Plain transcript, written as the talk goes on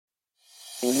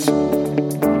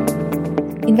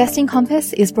Investing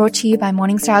Compass is brought to you by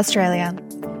Morningstar Australia.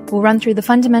 We'll run through the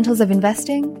fundamentals of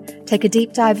investing, take a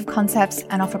deep dive of concepts,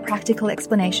 and offer practical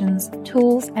explanations,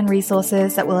 tools, and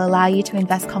resources that will allow you to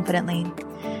invest confidently.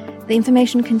 The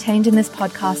information contained in this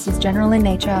podcast is general in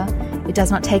nature. It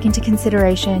does not take into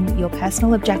consideration your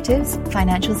personal objectives,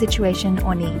 financial situation,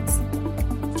 or needs.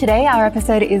 Today, our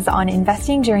episode is on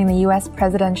investing during the US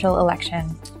presidential election.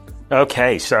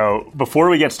 Okay, so before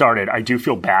we get started, I do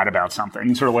feel bad about something.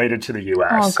 It's related to the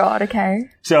U.S. Oh, God, okay.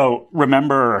 So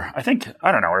remember,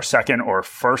 our second or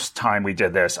first time we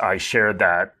did this, I shared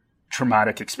that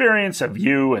traumatic experience of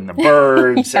you and the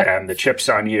birds Yes. and the chips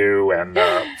on you and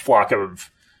the flock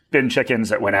of bin chickens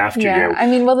that went after you. I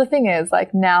mean, well, the thing is,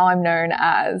 now I'm known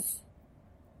as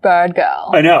Bird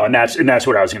Girl. I know, and that's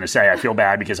what I was going to say. I feel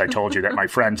bad because I told you that my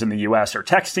friends in the U.S. are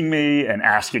texting me and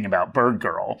asking about Bird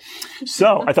Girl.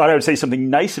 So I thought I would say something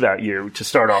nice about you to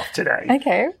start off today.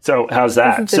 Okay. So how's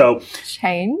that? So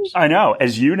change. I know.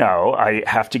 As you know, I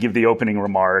have to give the opening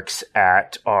remarks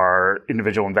at our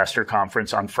individual investor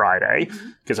conference on Friday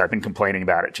because I've been complaining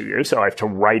about it to you. So I have to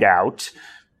write out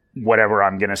whatever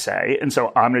I'm going to say. And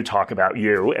so I'm going to talk about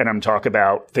you and I'm going to talk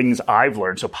about things I've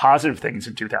learned. So positive things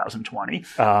in 2020.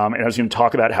 And I was going to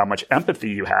talk about how much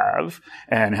empathy you have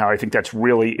and how I think that's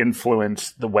really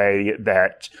influenced the way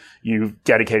that you've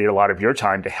dedicated a lot of your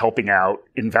time to helping out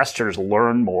investors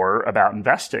learn more about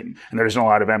investing. And there isn't a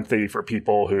lot of empathy for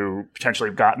people who potentially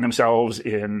have gotten themselves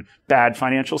in bad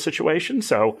financial situations.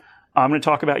 So I'm going to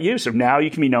talk about you. So now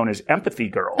you can be known as Empathy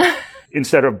Girl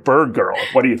instead of Bird Girl.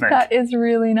 What do you think? That is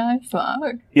really nice,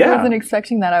 Mark. Yeah. I wasn't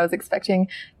expecting that.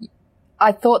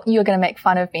 I thought you were going to make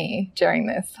fun of me during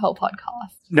this whole podcast.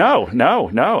 No.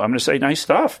 I'm going to say nice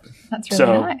stuff. That's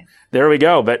really nice. There we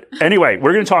go. But anyway,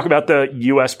 we're going to talk about the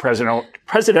U.S.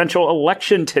 presidential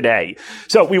election today.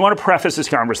 So we want to preface this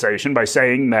conversation by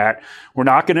saying that we're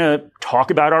not going to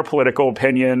talk about our political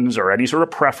opinions or any sort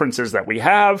of preferences that we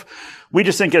have. We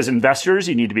just think as investors,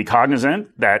 you need to be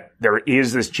cognizant that there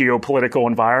is this geopolitical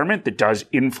environment that does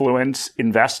influence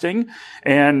investing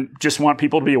and just want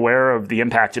people to be aware of the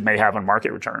impact it may have on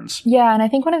market returns. Yeah, and I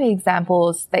think one of the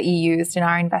examples that you used in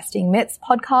our Investing Myths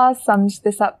podcast summed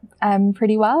this up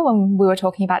pretty well when we were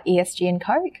talking about ESG and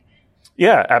Coke.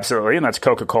 Yeah, absolutely. And that's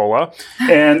Coca-Cola.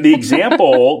 And the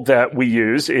example that we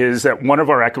use is that one of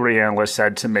our equity analysts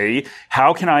said to me,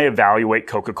 how can I evaluate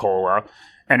Coca-Cola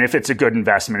and if it's a good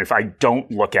investment if I don't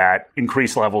look at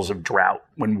increased levels of drought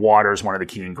when water is one of the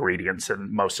key ingredients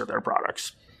in most of their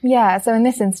products? Yeah, so in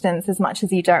this instance, as much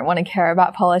as you don't want to care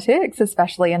about politics,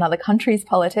 especially another country's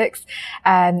politics,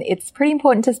 it's pretty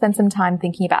important to spend some time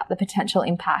thinking about the potential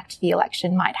impact the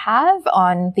election might have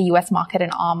on the US market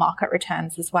and our market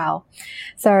returns as well.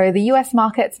 So the US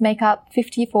markets make up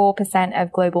 54%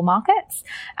 of global markets,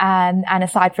 and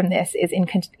aside from this is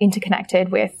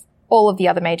interconnected with all of the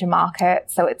other major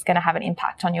markets, so it's going to have an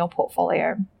impact on your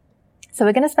portfolio. So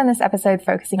we're going to spend this episode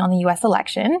focusing on the US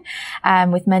election,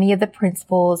 with many of the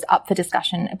principles up for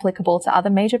discussion applicable to other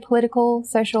major political,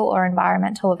 social, or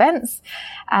environmental events.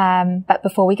 But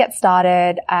before we get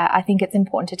started, I think it's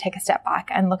important to take a step back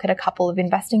and look at a couple of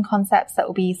investing concepts that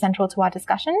will be central to our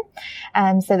discussion.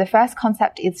 So the first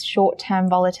concept is short-term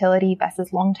volatility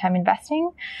versus long-term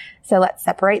investing. So let's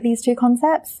separate these two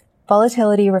concepts.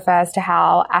 Volatility refers to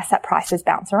how asset prices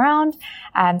bounce around.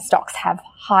 Stocks have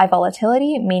high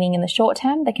volatility, meaning in the short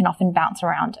term, they can often bounce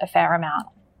around a fair amount.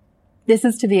 This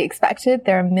is to be expected.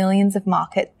 There are millions of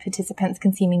market participants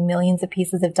consuming millions of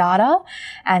pieces of data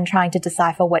and trying to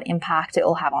decipher what impact it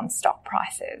will have on stock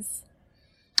prices.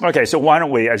 Okay, so why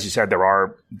don't we, as you said, there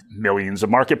are millions of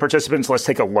market participants. Let's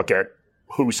take a look at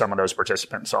who some of those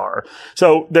participants are.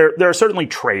 So there are certainly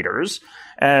traders.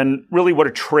 And really what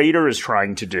a trader is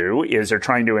trying to do is they're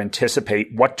trying to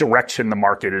anticipate what direction the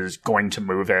market is going to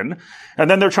move in. And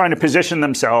then they're trying to position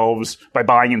themselves by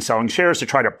buying and selling shares to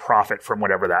try to profit from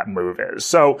whatever that move is.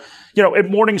 So, at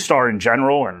Morningstar in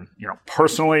general, and,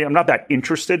 personally, I'm not that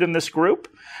interested in this group.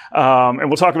 And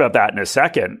we'll talk about that in a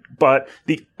second. But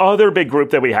the other big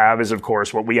group that we have is, of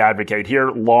course, what we advocate here,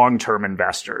 long-term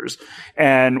investors.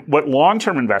 And what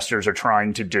long-term investors are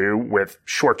trying to do with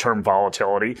short-term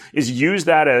volatility is use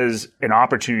that as an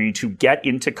opportunity to get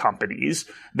into companies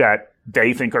that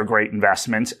they think are great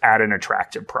investments at an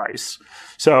attractive price.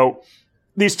 So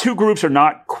these two groups are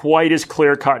not quite as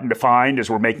clear-cut and defined as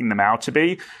we're making them out to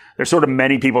be. There's sort of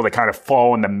many people that kind of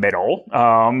fall in the middle,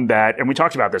 and we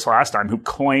talked about this last time, who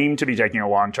claim to be taking a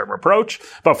long-term approach,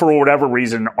 but for whatever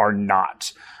reason are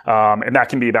not. And that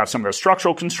can be about some of the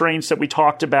structural constraints that we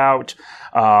talked about,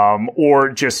 or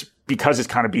just because it's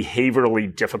kind of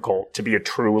behaviorally difficult to be a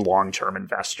true long-term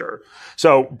investor.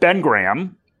 So Ben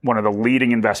Graham, one of the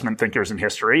leading investment thinkers in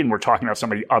history, and we're talking about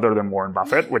somebody other than Warren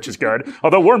Buffett, which is good.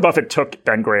 Although Warren Buffett took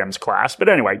Ben Graham's class. But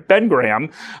anyway, Ben Graham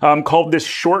called this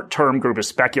short-term group of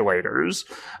speculators,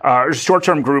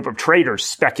 short-term group of traders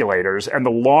speculators, and the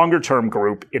longer-term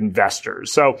group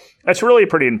investors. So that's really a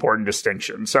pretty important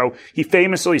distinction. So he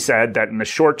famously said that in the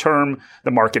short term,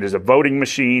 the market is a voting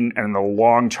machine, and in the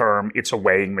long term, it's a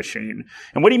weighing machine.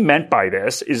 And what he meant by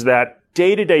this is that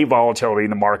day-to-day volatility in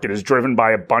the market is driven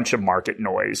by a bunch of market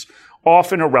noise,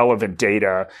 often irrelevant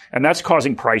data, and that's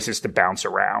causing prices to bounce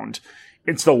around.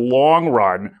 It's the long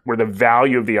run where the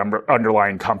value of the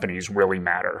underlying companies really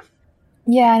matter.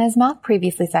 Yeah, and as Mark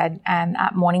previously said,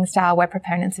 at Morningstar, we're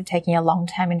proponents of taking a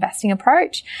long-term investing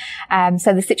approach.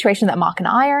 So the situation that Mark and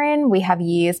I are in, we have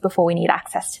years before we need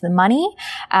access to the money.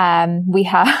 We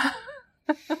have...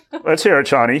 Let's hear it,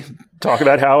 Shani. Talk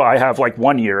about how I have like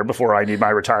 1 year before I need my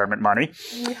retirement money.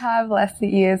 You have less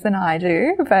years than I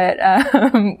do, but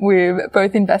we've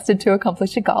both invested to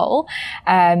accomplish a goal.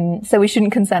 So we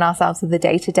shouldn't concern ourselves with the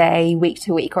day-to-day,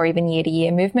 week-to-week, or even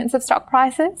year-to-year movements of stock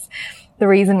prices. The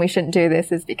reason we shouldn't do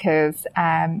this is because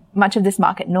much of this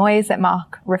market noise that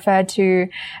Mark referred to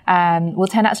will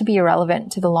turn out to be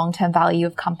irrelevant to the long-term value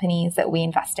of companies that we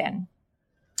invest in.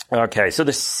 Okay, so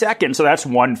that's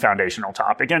one foundational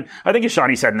topic. And I think as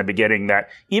Shani said in the beginning that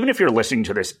even if you're listening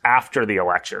to this after the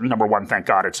election, number one, thank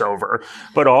God it's over,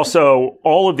 but also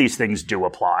all of these things do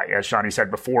apply, as Shani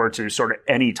said before, to sort of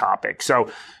any topic.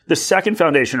 So the second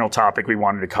foundational topic we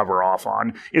wanted to cover off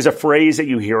on is a phrase that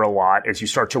you hear a lot as you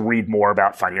start to read more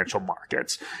about financial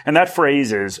markets. And that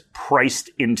phrase is priced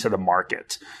into the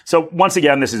market. So once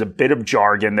again, this is a bit of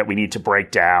jargon that we need to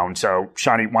break down. So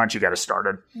Shani, why don't you get us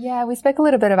started? Yeah, we spoke a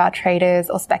little bit about traders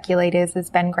or speculators, as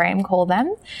Ben Graham called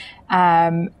them.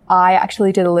 I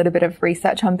actually did a little bit of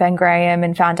research on Ben Graham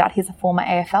and found out he's a former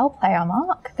AFL player,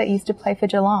 Mark, that used to play for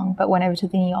Geelong, but went over to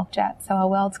the New York Jets. So our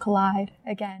worlds collide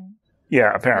again.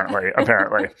 Yeah, apparently.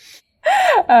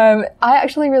 I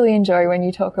actually really enjoy when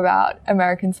you talk about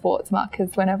American sports, Mark,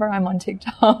 because whenever I'm on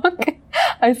TikTok,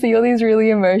 I see all these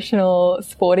really emotional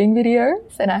sporting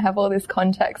videos, and I have all this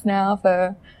context now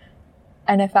for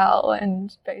NFL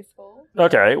and baseball.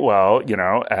 Okay, well,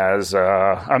 as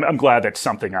I'm glad that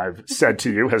something I've said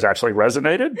to you has actually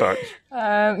resonated, but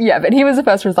yeah, but he was the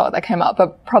first result that came up.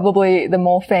 But probably the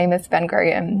more famous Ben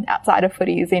Graham outside of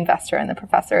footy is the investor and the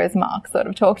professor, as Mark sort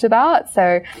of talked about.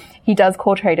 So he does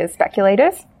call traders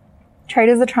speculators.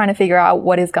 Traders are trying to figure out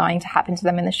what is going to happen to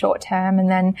them in the short term, and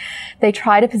then they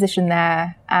try to position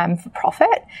there for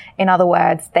profit. In other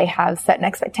words, they have certain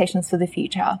expectations for the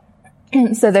future.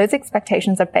 So those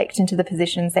expectations are baked into the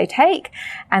positions they take,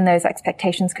 and those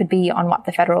expectations could be on what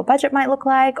the federal budget might look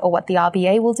like, or what the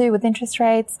RBA will do with interest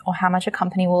rates, or how much a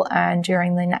company will earn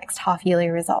during the next half-yearly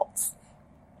results.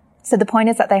 So the point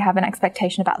is that they have an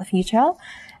expectation about the future,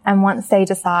 and once they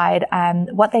decide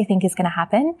what they think is going to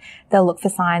happen, they'll look for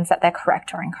signs that they're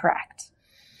correct or incorrect.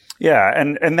 Yeah,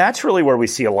 and that's really where we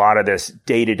see a lot of this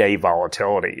day-to-day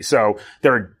volatility. So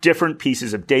there are different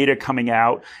pieces of data coming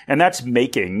out, and that's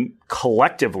making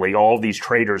collectively all of these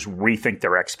traders rethink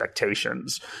their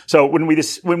expectations. So when we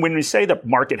say the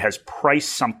market has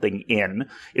priced something in,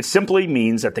 it simply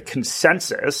means that the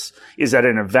consensus is that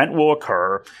an event will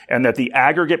occur and that the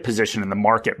aggregate position in the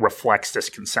market reflects this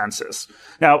consensus.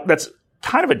 Now, that's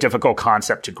kind of a difficult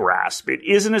concept to grasp. It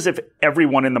isn't as if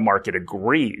everyone in the market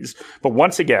agrees, but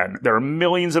once again, there are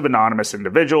millions of anonymous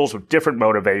individuals with different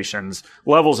motivations,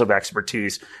 levels of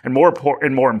expertise, and more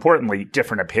importantly,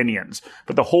 different opinions.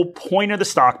 But the whole point of the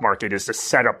stock market is to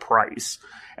set a price.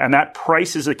 And that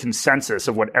price is a consensus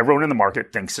of what everyone in the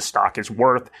market thinks the stock is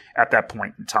worth at that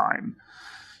point in time.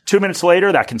 2 minutes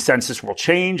later, that consensus will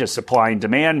change as supply and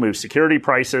demand move security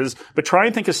prices, but try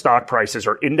and think of stock prices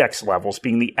or index levels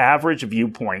being the average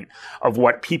viewpoint of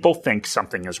what people think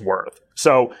something is worth.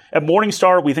 So at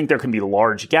Morningstar, we think there can be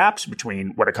large gaps between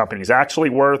what a company is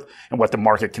actually worth and what the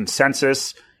market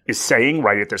consensus is saying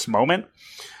right at this moment.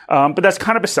 But that's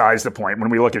kind of besides the point when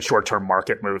we look at short-term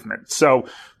market movement. So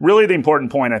really the important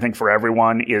point, I think, for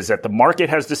everyone is that the market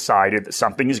has decided that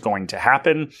something is going to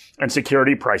happen and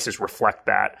security prices reflect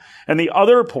that. And the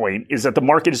other point is that the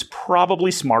market is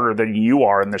probably smarter than you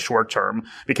are in the short term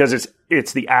because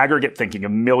it's the aggregate thinking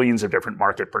of millions of different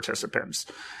market participants.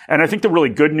 And I think the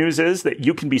really good news is that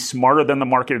you can be smarter than the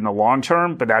market in the long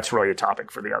term, but that's really a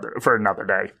topic for another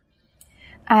day.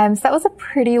 So that was a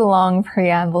pretty long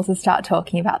preamble to start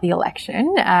talking about the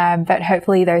election, but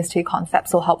hopefully those two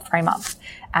concepts will help frame up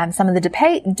some of the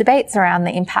debates around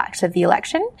the impact of the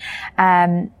election.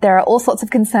 There are all sorts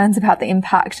of concerns about the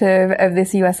impact of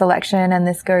this US election, and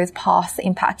this goes past the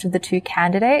impact of the two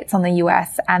candidates on the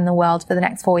US and the world for the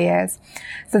next 4 years.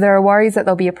 So there are worries that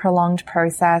there'll be a prolonged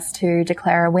process to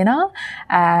declare a winner,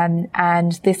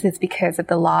 and this is because of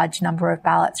the large number of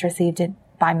ballots received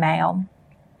by mail.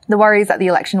 The worry is that the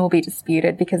election will be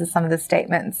disputed because of some of the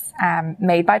statements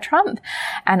made by Trump,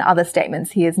 and other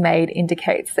statements he has made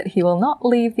indicates that he will not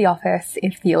leave the office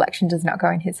if the election does not go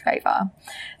in his favor.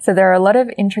 So there are a lot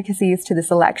of intricacies to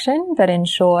this election, but in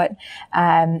short,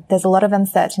 there's a lot of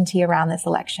uncertainty around this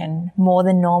election, more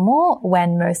than normal,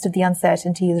 when most of the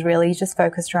uncertainty is really just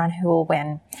focused around who will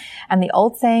win. And the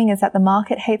old saying is that the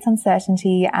market hates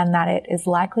uncertainty, and that it is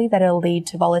likely that it'll lead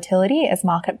to volatility as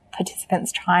market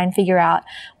participants try and figure out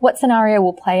what scenario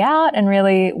will play out and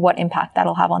really what impact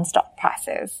that'll have on stock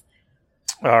prices.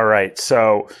 All right.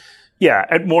 So, yeah,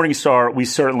 at Morningstar, we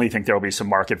certainly think there will be some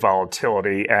market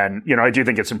volatility. And, I do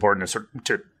think it's important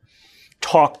to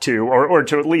talk to or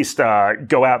to at least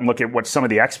go out and look at what some of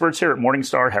the experts here at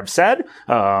Morningstar have said.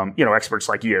 Experts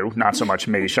like you, not so much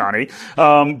me, Shani.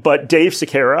 But Dave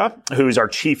Sekera, who's our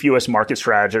chief U.S. market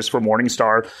strategist for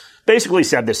Morningstar, basically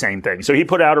said the same thing. So he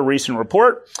put out a recent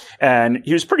report, and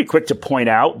he was pretty quick to point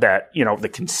out that, the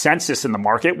consensus in the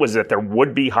market was that there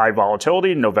would be high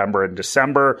volatility in November and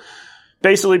December,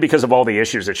 basically because of all the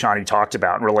issues that Shani talked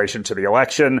about in relation to the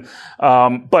election.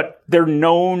 But they're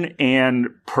known and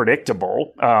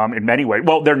predictable in many ways.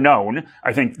 Well, they're known.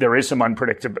 I think there is some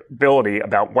unpredictability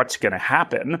about what's going to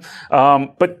happen.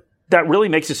 But that really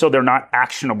makes it so they're not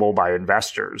actionable by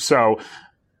investors. So,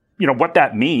 what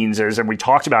that means is, and we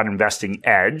talked about investing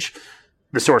edge,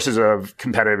 the sources of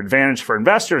competitive advantage for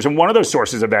investors. And one of those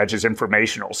sources of edge is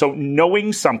informational. So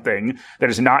knowing something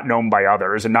that is not known by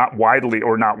others and not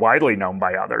widely known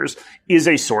by others is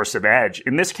a source of edge.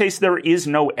 In this case, there is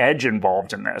no edge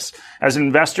involved in this. As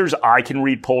investors, I can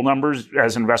read poll numbers.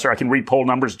 As an investor, I can read poll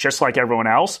numbers just like everyone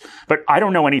else, but I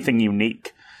don't know anything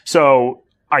unique. So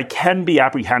I can be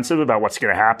apprehensive about what's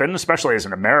going to happen, especially as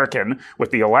an American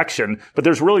with the election, but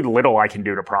there's really little I can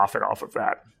do to profit off of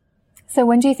that. So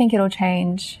when do you think it'll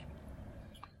change?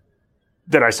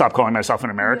 That I stop calling myself an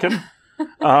American?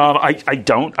 Yeah. I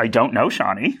don't know,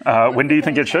 Shani. When do you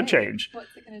think it should change? What's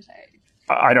it going to take?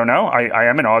 I don't know. I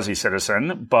am an Aussie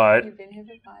citizen, but... You've been here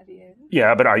for 5 years.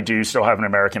 Yeah, but I do still have an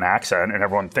American accent, and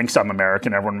everyone thinks I'm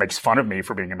American. Everyone makes fun of me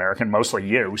for being American, mostly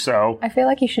you, so... I feel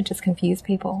like you should just confuse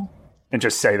people. And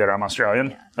just say that I'm Australian?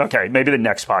 Yeah. Okay, maybe the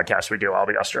next podcast we do, I'll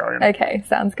be Australian. Okay,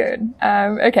 sounds good.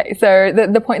 Okay, so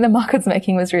the point the market's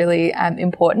making was really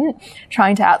important.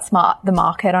 Trying to outsmart the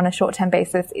market on a short-term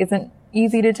basis isn't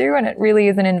easy to do, and it really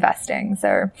isn't investing.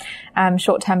 So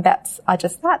short-term bets are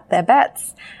just that, they're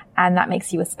bets, and that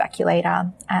makes you a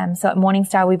speculator. So at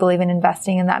Morningstar, we believe in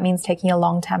investing, and that means taking a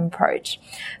long-term approach.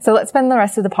 So let's spend the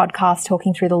rest of the podcast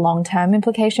talking through the long-term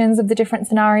implications of the different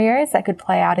scenarios that could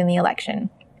play out in the election.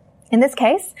 In this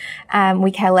case,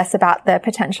 we care less about the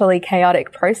potentially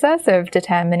chaotic process of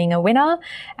determining a winner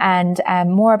and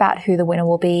more about who the winner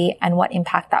will be and what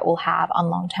impact that will have on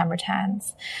long-term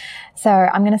returns. So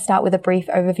I'm going to start with a brief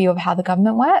overview of how the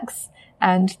government works.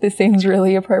 And this seems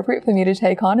really appropriate for me to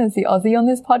take on as the Aussie on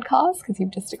this podcast because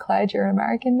you've just declared you're an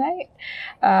American, mate.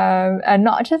 And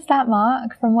not just that,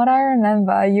 Mark. From what I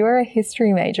remember, you were a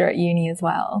history major at uni as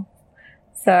well.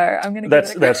 So I'm going to.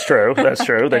 That's true. That's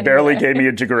true. They barely gave me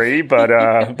a degree, but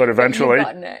eventually. You've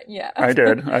gotten it, yeah. I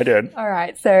did. All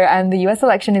right. So the US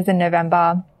election is in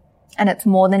November, and it's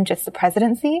more than just the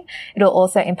presidency. It'll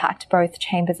also impact both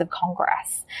chambers of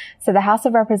Congress. So the House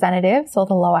of Representatives, or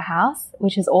the lower house,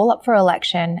 which is all up for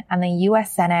election, and the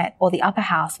US Senate, or the upper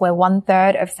house, where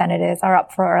 1/3 of senators are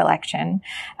up for election,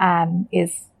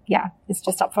 it's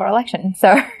just up for election.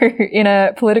 So in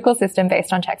a political system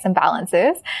based on checks and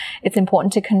balances, it's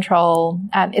important who controls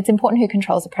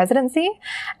the presidency,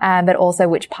 but also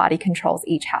which party controls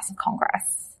each house of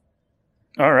Congress.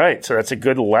 All right. So that's a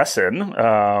good lesson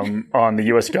on the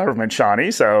U.S. government,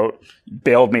 Shani. So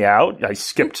bailed me out. I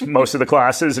skipped most of the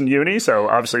classes in uni, so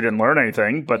obviously didn't learn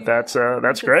anything, but that's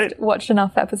great. Watched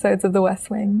enough episodes of The West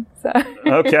Wing. So.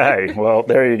 Okay. Well,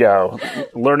 there you go.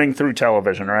 Learning through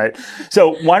television, right?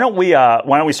 So why don't we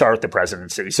start with the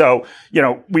presidency? So,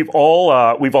 we've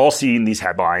all seen these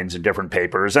headlines in different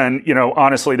papers, and,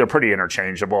 honestly, they're pretty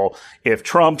interchangeable. If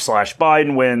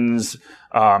Trump/Biden wins,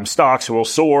 stocks will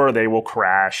soar, they will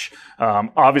crash.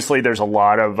 Obviously, there's a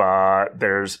lot of,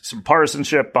 there's some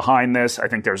partisanship behind this. I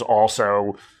think there's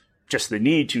also just the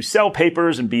need to sell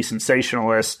papers and be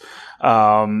sensationalist.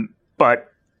 But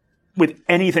with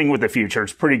anything with the future,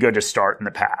 it's pretty good to start in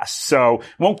the past. So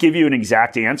it won't give you an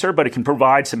exact answer, but it can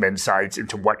provide some insights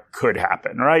into what could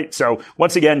happen, right? So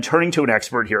once again, turning to an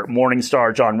expert here at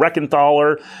Morningstar, John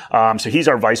Reckenthaler. So he's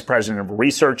our vice president of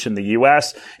research in the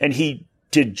U.S., and he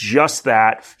did just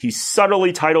that. He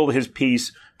subtly titled his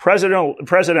piece,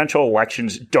 Presidential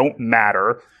Elections Don't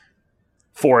Matter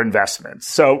for Investments.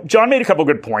 So John made a couple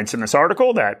good points in this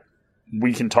article that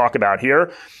we can talk about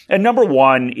here. And number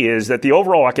one is that the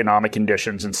overall economic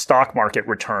conditions and stock market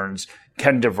returns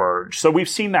can diverge. So we've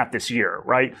seen that this year,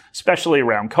 right? Especially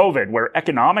around COVID, where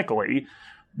economically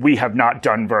we have not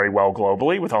done very well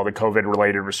globally with all the COVID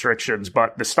related restrictions,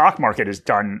 but the stock market has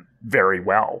done very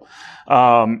well.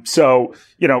 So,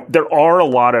 there are a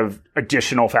lot of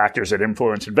additional factors that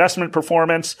influence investment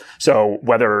performance. So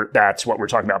whether that's what we're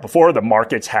talking about before, the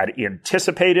markets had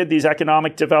anticipated these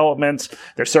economic developments.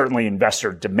 There's certainly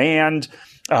investor demand.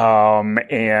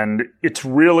 And it's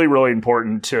really, really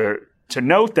important to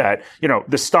note that,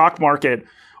 the stock market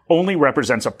only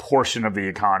represents a portion of the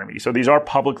economy. So these are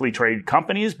publicly traded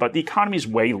companies, but the economy is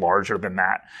way larger than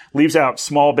that. Leaves out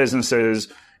small businesses,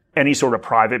 any sort of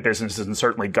private businesses, and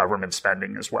certainly government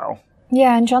spending as well.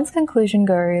 Yeah, and John's conclusion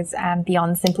goes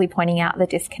beyond simply pointing out the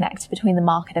disconnect between the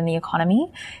market and the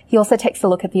economy. He also takes a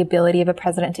look at the ability of a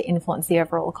president to influence the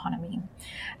overall economy.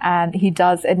 He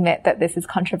does admit that this is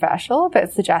controversial,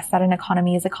 but suggests that an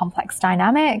economy is a complex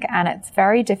dynamic and it's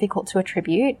very difficult to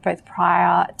attribute, both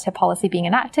prior to policy being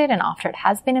enacted and after it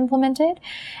has been implemented,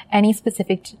 any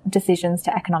specific decisions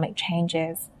to economic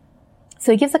changes.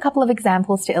 So he gives a couple of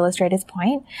examples to illustrate his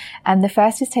point. The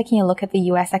first is taking a look at the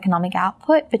US economic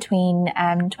output between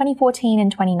 2014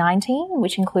 and 2019,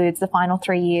 which includes the final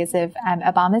 3 years of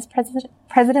Obama's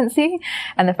presidency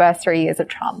and the first 3 years of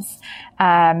Trump's.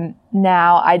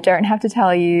 Now, I don't have to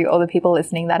tell you or the people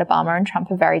listening that Obama and Trump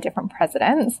are very different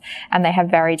presidents and they have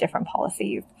very different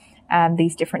policies.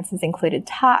 These differences included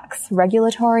tax,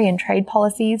 regulatory, and trade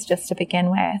policies, just to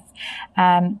begin with.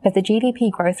 But the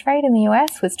GDP growth rate in the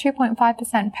US was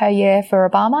 2.5% per year for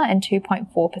Obama and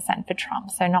 2.4% for Trump,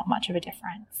 so not much of a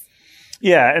difference.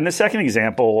 Yeah, and the second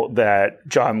example that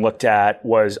John looked at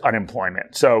was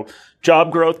unemployment. So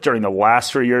job growth during the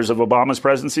last 3 years of Obama's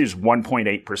presidency is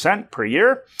 1.8% per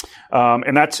year.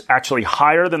 And that's actually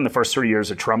higher than the first 3 years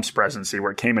of Trump's presidency,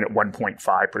 where it came in at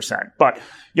 1.5%. But,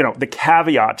 the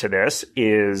caveat to this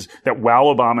is that while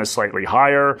Obama is slightly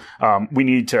higher, we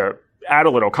need to add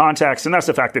a little context, and that's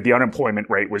the fact that the unemployment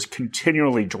rate was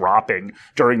continually dropping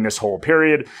during this whole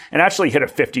period and actually hit a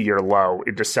 50-year low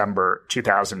in December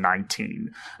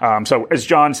 2019. So as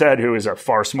John said, who is a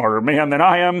far smarter man than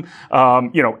I am,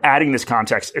 adding this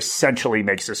context essentially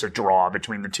makes this a draw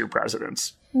between the two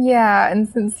presidents. Yeah, and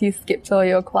since you skipped all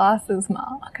your classes,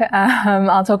 Mark,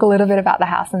 I'll talk a little bit about the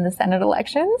House and the Senate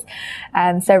elections.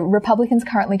 So Republicans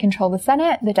currently control the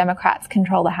Senate, the Democrats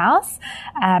control the House.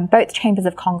 Both chambers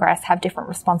of Congress have different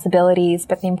responsibilities,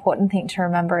 but the important thing to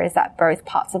remember is that both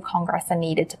parts of Congress are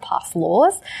needed to pass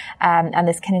laws, and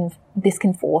this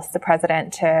can force the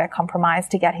president to compromise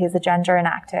to get his agenda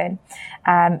enacted.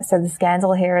 So the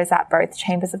scandal here is that both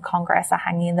chambers of Congress are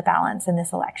hanging in the balance in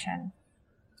this election.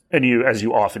 And you, as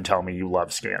you often tell me, you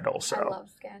love scandal. So I love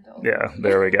scandal. Yeah,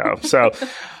 there we go. So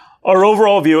our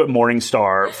overall view at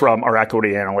Morningstar from our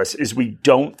equity analysts is we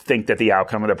don't think that the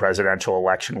outcome of the presidential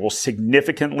election will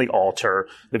significantly alter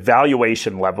the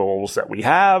valuation levels that we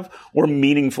have or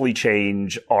meaningfully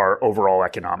change our overall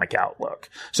economic outlook.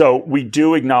 So we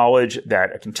do acknowledge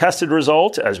that a contested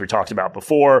result, as we talked about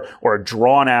before, or a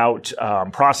drawn out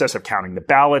process of counting the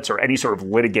ballots or any sort of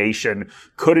litigation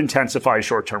could intensify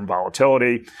short-term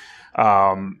volatility.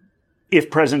 If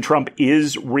President Trump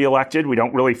is reelected, we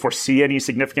don't really foresee any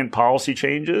significant policy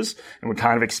changes and we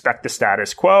kind of expect the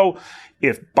status quo.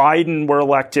 If Biden were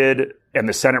elected and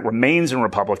the Senate remains in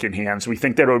Republican hands, we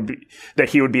think that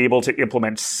he would be able to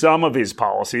implement some of his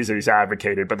policies that he's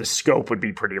advocated, but the scope would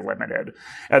be pretty limited.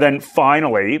 And then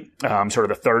finally, sort of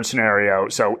the third scenario.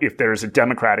 So if there's a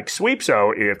Democratic sweep,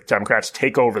 so if Democrats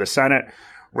take over the Senate,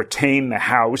 retain the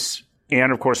House,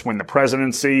 and, of course, win the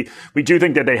presidency, we do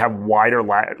think that they have wider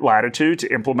latitude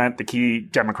to implement the key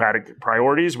Democratic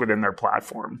priorities within their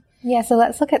platform. Yeah, so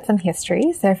let's look at some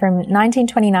history. So from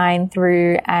 1929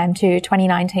 through to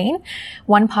 2019,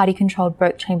 one party controlled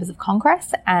both chambers of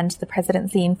Congress and the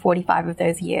presidency in 45 of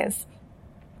those years.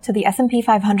 So the S&P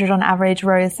 500 on average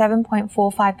rose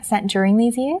 7.45% during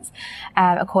these years,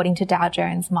 according to Dow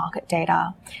Jones market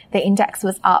data. The index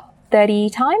was up 30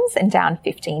 times and down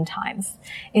 15 times.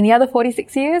 In the other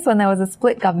 46 years, when there was a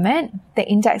split government, the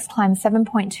index climbed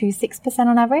 7.26%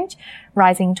 on average,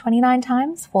 rising 29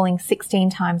 times, falling 16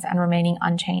 times, and remaining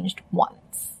unchanged once.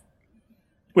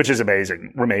 Which is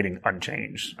amazing, remaining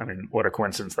unchanged. I mean, what a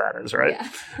coincidence that is, right?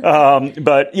 Yeah.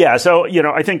 But yeah, so,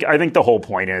 I think the whole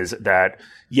point is that,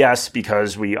 yes,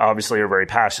 because we obviously are very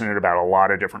passionate about a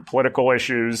lot of different political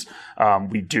issues,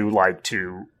 we do like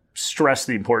to stress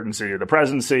the importance of the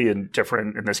presidency and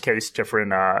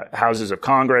different houses of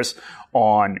Congress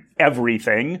on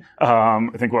everything. I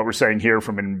think what we're saying here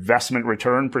from an investment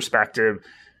return perspective,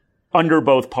 under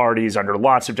both parties, under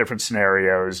lots of different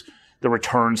scenarios, the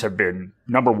returns have been,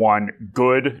 number one,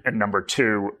 good, and number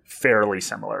two, fairly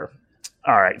similar.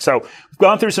 All right. So we've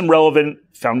gone through some relevant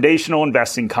foundational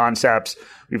investing concepts.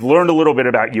 We've learned a little bit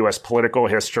about U.S. political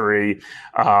history.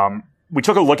 We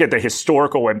took a look at the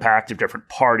historical impact of different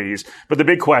parties. But the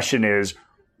big question is,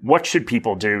 what should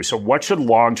people do? So what should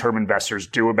long-term investors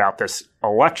do about this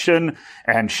election?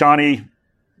 And Shani,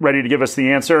 ready to give us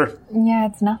the answer? Yeah,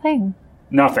 it's nothing.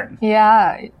 Nothing.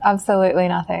 Yeah, absolutely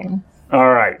nothing. All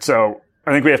right. So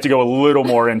I think we have to go a little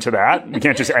more into that. We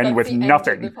can't just end with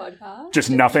nothing. Just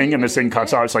nothing, and this thing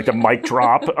cuts off. It's like the mic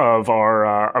drop of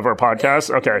our podcast.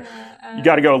 Okay. You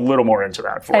got to go a little more into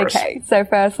that for us. Okay. So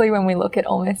firstly, when we look at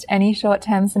almost any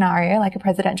short-term scenario, like a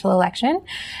presidential election,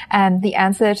 the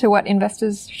answer to what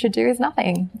investors should do is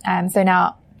nothing. So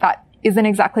now that isn't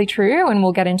exactly true, and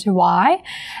we'll get into why.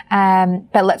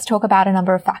 But let's talk about a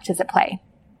number of factors at play.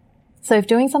 So if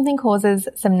doing something causes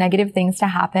some negative things to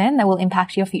happen that will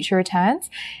impact your future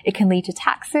returns, it can lead to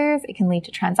taxes, it can lead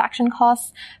to transaction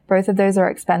costs. Both of those are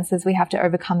expenses we have to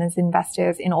overcome as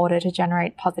investors in order to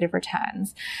generate positive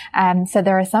returns. So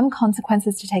there are some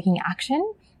consequences to taking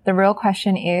action. The real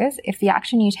question is if the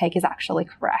action you take is actually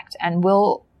correct, and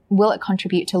will it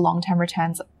contribute to long-term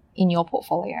returns in your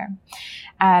portfolio?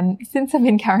 Since I've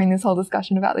been carrying this whole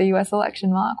discussion about the US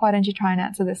election, Mark, why don't you try and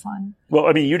answer this one? Well,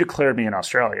 I mean, you declared me an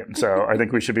Australian, so I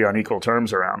think we should be on equal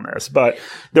terms around this. But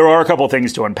there are a couple of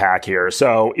things to unpack here.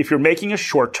 So if you're making a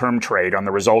short-term trade on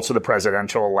the results of the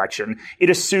presidential election, it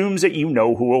assumes that you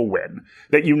know who will win,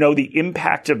 that you know the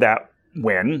impact of that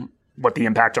win, what the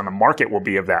impact on the market will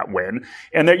be of that win,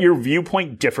 and that your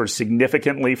viewpoint differs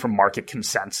significantly from market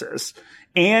consensus.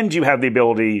 And you have the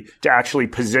ability to actually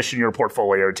position your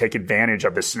portfolio to take advantage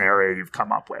of the scenario you've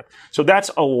come up with. So that's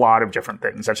a lot of different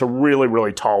things. That's a really,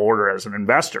 really tall order as an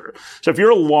investor. So if you're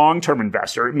a long-term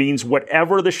investor, it means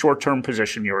whatever the short-term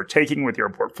position you're taking with your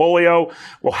portfolio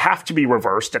will have to be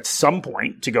reversed at some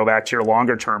point to go back to your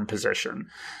longer-term position.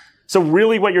 So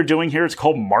really what you're doing here is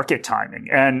called market timing.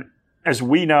 And as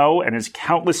we know, and as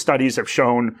countless studies have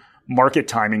shown, market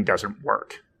timing doesn't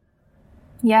work.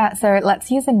 Yeah, so let's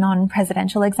use a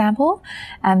non-presidential example.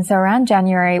 So around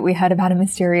January, we heard about a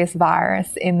mysterious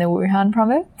virus in the Wuhan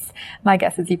province. My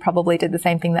guess is you probably did the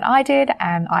same thing that I did.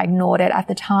 I ignored it at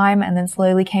the time and then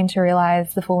slowly came to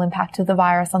realize the full impact of the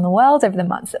virus on the world over the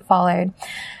months that followed.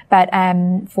 But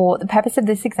for the purpose of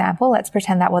this example, let's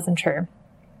pretend that wasn't true.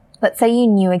 Let's say you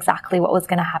knew exactly what was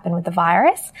going to happen with the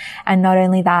virus. And not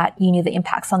only that, you knew the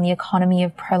impacts on the economy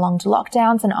of prolonged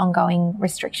lockdowns and ongoing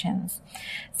restrictions.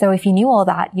 So if you knew all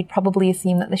that, you'd probably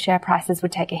assume that the share prices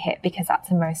would take a hit because that's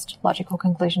the most logical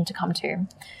conclusion to come to.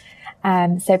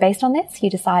 So based on this, you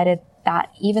decided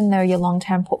that even though your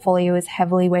long-term portfolio is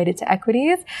heavily weighted to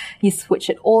equities, you switch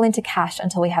it all into cash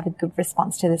until we have a good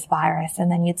response to this virus, and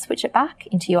then you'd switch it back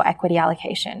into your equity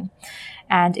allocation.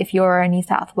 And if you're a New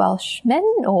South Welshman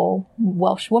or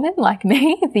Welshwoman like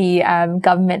me, the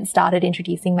government started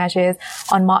introducing measures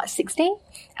on March 16th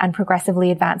and progressively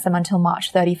advanced them until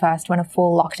March 31st when a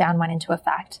full lockdown went into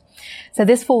effect. So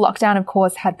this full lockdown, of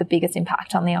course, had the biggest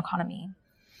impact on the economy.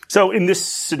 So in this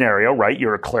scenario, right,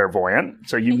 you're a clairvoyant,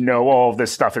 so you know all of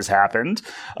this stuff has happened.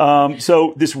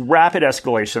 So this rapid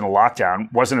escalation of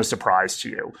lockdown wasn't a surprise to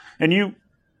you. And you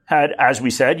had, as we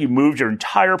said, you moved your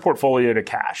entire portfolio to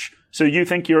cash. So you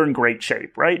think you're in great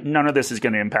shape, right? None of this is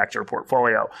going to impact your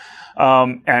portfolio.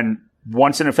 And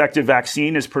once an effective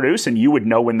vaccine is produced, and you would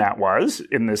know when that was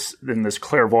in this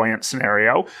clairvoyant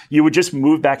scenario, you would just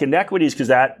move back into equities because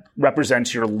that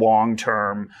represents your the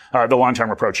long-term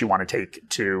approach you want to take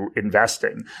to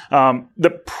investing.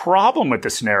 The problem with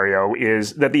this scenario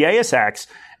is that the ASX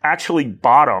actually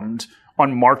bottomed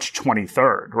on March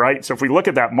 23rd, right? So if we look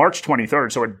at that March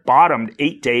 23rd, so it bottomed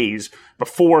 8 days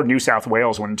before New South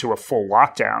Wales went into a full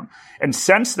lockdown. And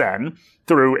since then,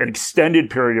 through an extended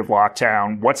period of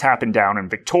lockdown, what's happened down in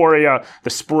Victoria,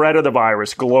 the spread of the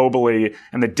virus globally,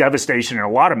 and the devastation in a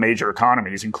lot of major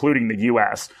economies, including the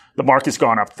US, the market's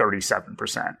gone up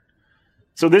 37%.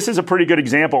 So this is a pretty good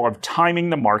example of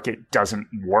timing the market doesn't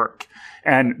work.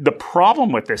 And the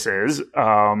problem with this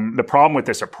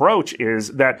approach is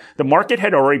that the market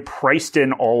had already priced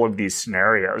in all of these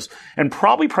scenarios and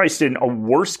probably priced in a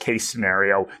worst case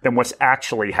scenario than what's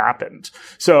actually happened.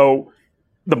 So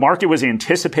the market was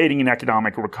anticipating an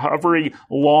economic recovery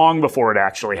long before it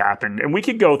actually happened. And we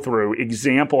could go through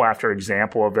example after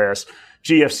example of this.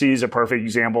 GFC is a perfect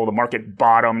example. The market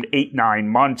bottomed 8-9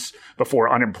 months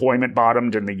before unemployment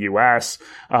bottomed in the US.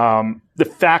 The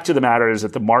fact of the matter is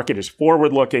that the market is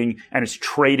forward-looking and it's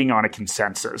trading on a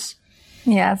consensus.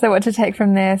 Yeah, so what to take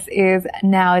from this is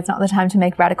now is not the time to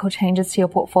make radical changes to your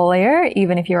portfolio,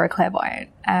 even if you're a clairvoyant.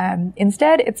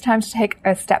 Instead, it's time to take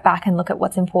a step back and look at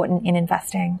what's important in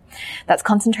investing. That's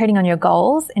concentrating on your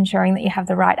goals, ensuring that you have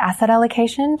the right asset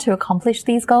allocation to accomplish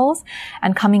these goals,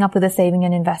 and coming up with a saving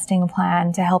and investing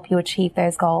plan to help you achieve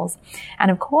those goals. And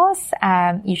of course,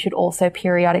 you should also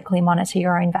periodically monitor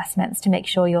your investments to make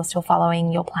sure you're still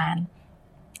following your plan.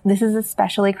 This is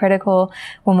especially critical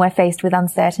when we're faced with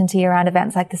uncertainty around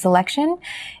events like this election.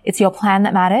 It's your plan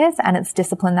that matters and it's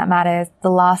discipline that matters. The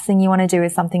last thing you want to do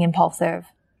is something impulsive.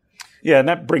 Yeah, and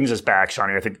that brings us back,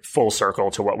 Shani, I think full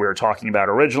circle to what we were talking about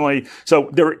originally.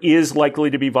 So there is likely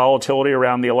to be volatility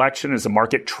around the election as the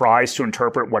market tries to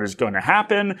interpret what is going to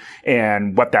happen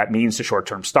and what that means to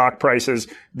short-term stock prices.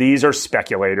 These are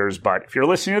speculators, but if you're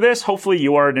listening to this, hopefully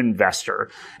you are an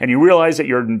investor and you realize that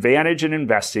your advantage in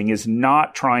investing is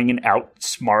not trying and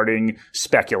outsmarting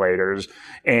speculators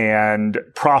and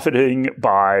profiting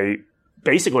by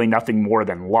basically nothing more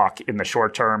than luck in the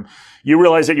short term. You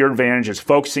realize that your advantage is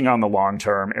focusing on the long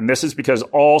term. And this is because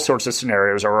all sorts of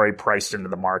scenarios are already priced into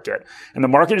the market. And the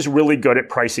market is really good at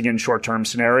pricing in short-term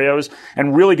scenarios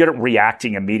and really good at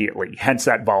reacting immediately. Hence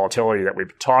that volatility that we've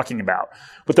been talking about.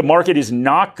 What the market is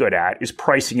not good at is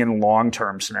pricing in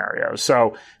long-term scenarios.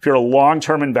 So if you're a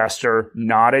long-term investor,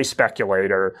 not a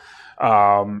speculator,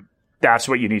 that's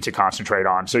what you need to concentrate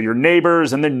on. So your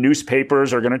neighbors and the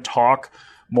newspapers are going to talk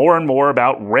more and more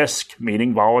about risk,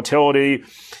 meaning volatility,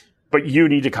 but you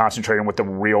need to concentrate on what the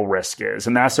real risk is.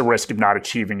 And that's the risk of not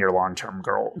achieving your long-term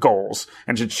goals.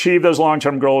 And to achieve those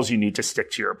long-term goals, you need to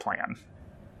stick to your plan.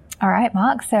 All right,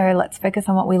 Mark. So let's focus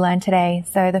on what we learned today.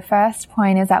 So the first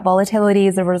point is that volatility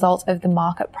is a result of the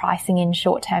market pricing in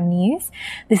short-term news.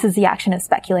 This is the action of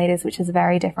speculators, which is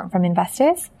very different from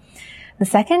investors. The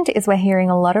second is we're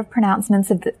hearing a lot of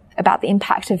pronouncements about the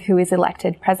impact of who is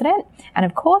elected president. And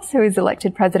of course, who is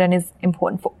elected president is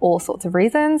important for all sorts of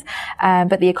reasons.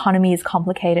 But the economy is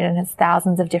complicated and has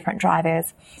thousands of different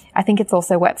drivers. I think it's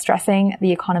also worth stressing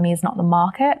the economy is not the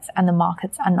markets and the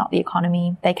markets are not the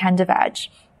economy. They can diverge.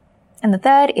 And the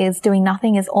third is doing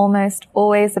nothing is almost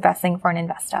always the best thing for an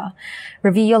investor.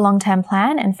 Review your long-term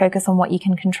plan and focus on what you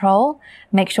can control.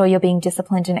 Make sure you're being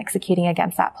disciplined in executing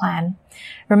against that plan.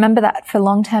 Remember that for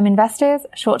long-term investors,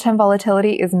 short-term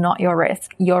volatility is not your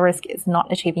risk. Your risk is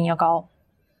not achieving your goal.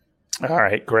 All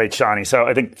right, great, Shani. So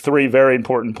I think 3 very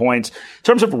important points. In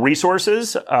terms of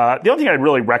resources, the only thing I'd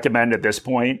really recommend at this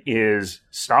point is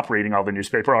stop reading all the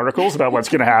newspaper articles about what's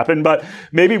going to happen, but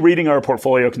maybe reading our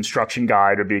portfolio construction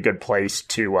guide would be a good place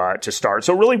to start.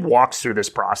 So it really walks through this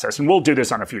process, and we'll do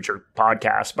this on a future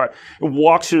podcast, but it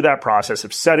walks through that process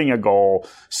of setting a goal,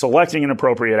 selecting an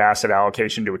appropriate asset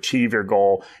allocation to achieve your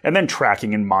goal, and then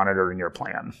tracking and monitoring your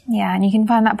plan. Yeah, and you can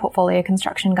find that portfolio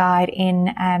construction guide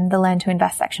in the Learn to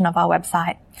Invest section of our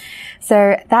website.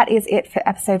 So that is it for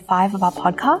episode 5 of our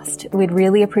podcast. We'd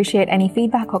really appreciate any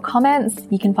feedback or comments.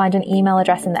 You can find an email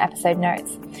address in the episode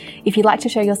notes. If you'd like to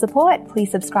show your support,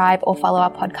 please subscribe or follow our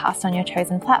podcast on your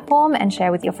chosen platform and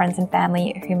share with your friends and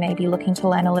family who may be looking to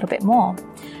learn a little bit more.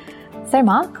 So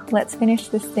Mark, let's finish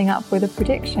this thing up with a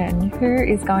prediction. Who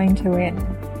is going to win?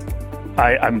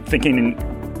 I'm thinking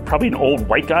probably an old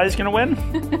white guy is going to win.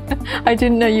 I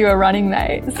didn't know you were running,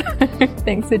 mate. So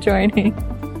thanks for joining.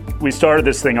 We started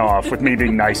this thing off with me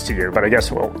being nice to you, but I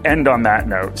guess we'll end on that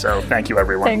note. So thank you,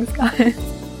 everyone. Thanks, guys.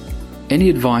 Any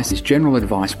advice is general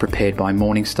advice prepared by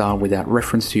Morningstar without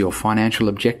reference to your financial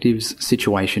objectives,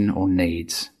 situation, or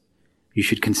needs. You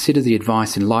should consider the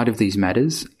advice in light of these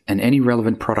matters and any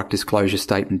relevant product disclosure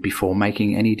statement before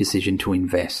making any decision to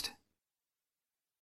invest.